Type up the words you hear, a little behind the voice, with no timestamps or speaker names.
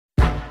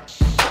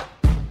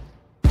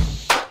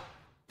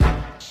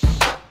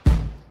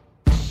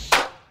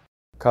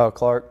Kyle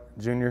Clark,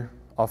 Jr.,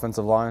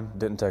 offensive line,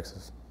 Denton,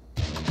 Texas.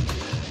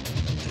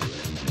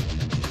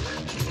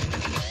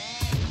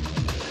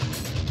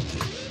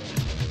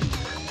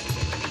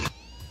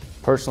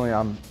 Personally,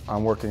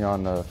 I'm working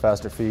on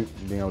faster feet,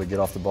 being able to get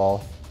off the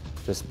ball,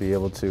 just be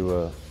able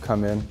to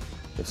come in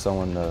if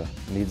someone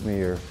needs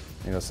me or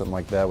something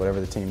like that, whatever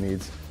the team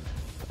needs.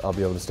 I'll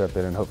be able to step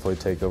in and hopefully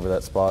take over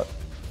that spot.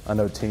 I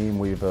know team,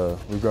 we've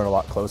grown a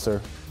lot closer,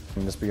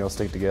 and just being able to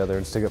stick together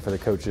and stick up for the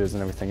coaches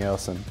and everything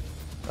else, and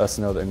us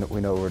know that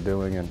we know what we're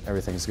doing and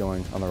everything's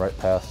going on the right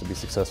path to be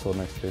successful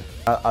next year.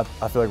 I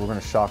feel like we're going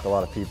to shock a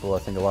lot of people. I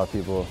think a lot of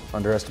people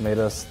underestimate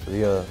us.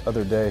 The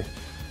other day,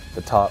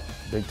 the top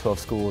Big 12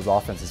 schools'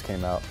 offenses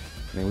came out.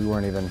 I mean, we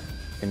weren't even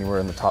anywhere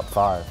in the top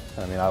 5.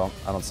 I mean, I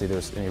don't see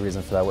there's any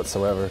reason for that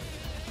whatsoever.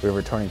 We have a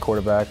returning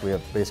quarterback. We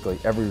have basically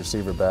every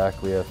receiver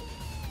back. We have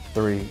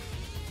 3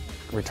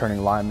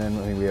 returning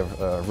linemen. I mean, we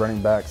have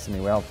running backs. I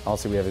mean,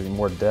 obviously we have any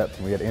more depth,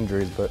 and we had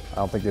injuries, but I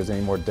don't think there's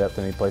any more depth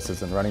in any places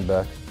than running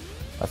back.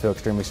 I feel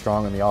extremely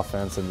strong in the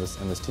offense and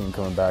this team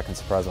coming back and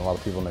surprising a lot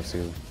of people next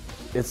season.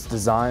 It's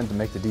designed to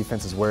make the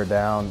defenses wear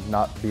down,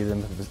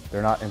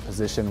 they're not in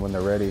position when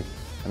they're ready.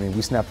 I mean,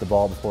 we snap the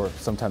ball before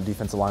sometimes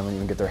defensive linemen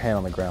even get their hand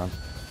on the ground.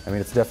 I mean,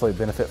 it's definitely a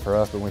benefit for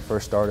us, but when we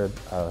first started,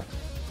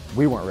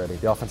 we weren't ready.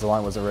 The offensive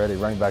line wasn't ready,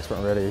 running backs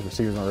weren't ready,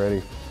 receivers weren't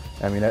ready.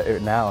 I mean,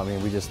 now,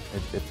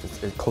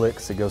 it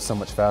clicks, it goes so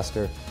much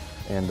faster,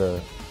 and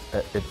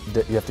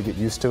you have to get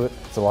used to it.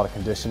 It's a lot of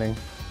conditioning.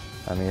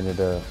 I mean, it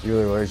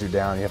really wears you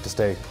down. You have to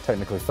stay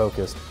technically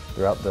focused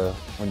throughout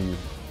when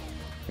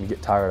you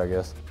get tired, I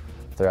guess,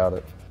 throughout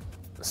it.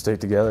 Stay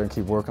together and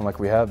keep working like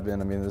we have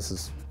been. I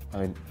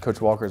mean,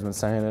 Coach Walker's been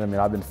saying it. I mean,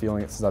 I've been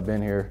feeling it since I've been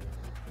here.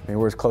 I mean,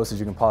 we're as close as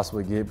you can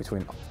possibly get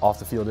between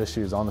off-the-field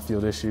issues,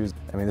 on-the-field issues.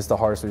 I mean, this is the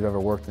hardest we've ever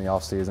worked in the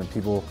offseason.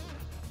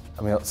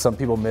 Some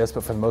people miss,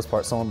 but for the most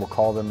part, someone will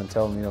call them and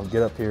tell them,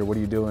 get up here, what are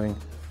you doing?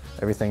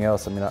 Everything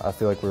else, I mean, I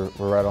feel like we're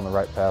right on the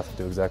right path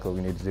to do exactly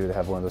what we need to do to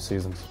have one of those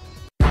seasons.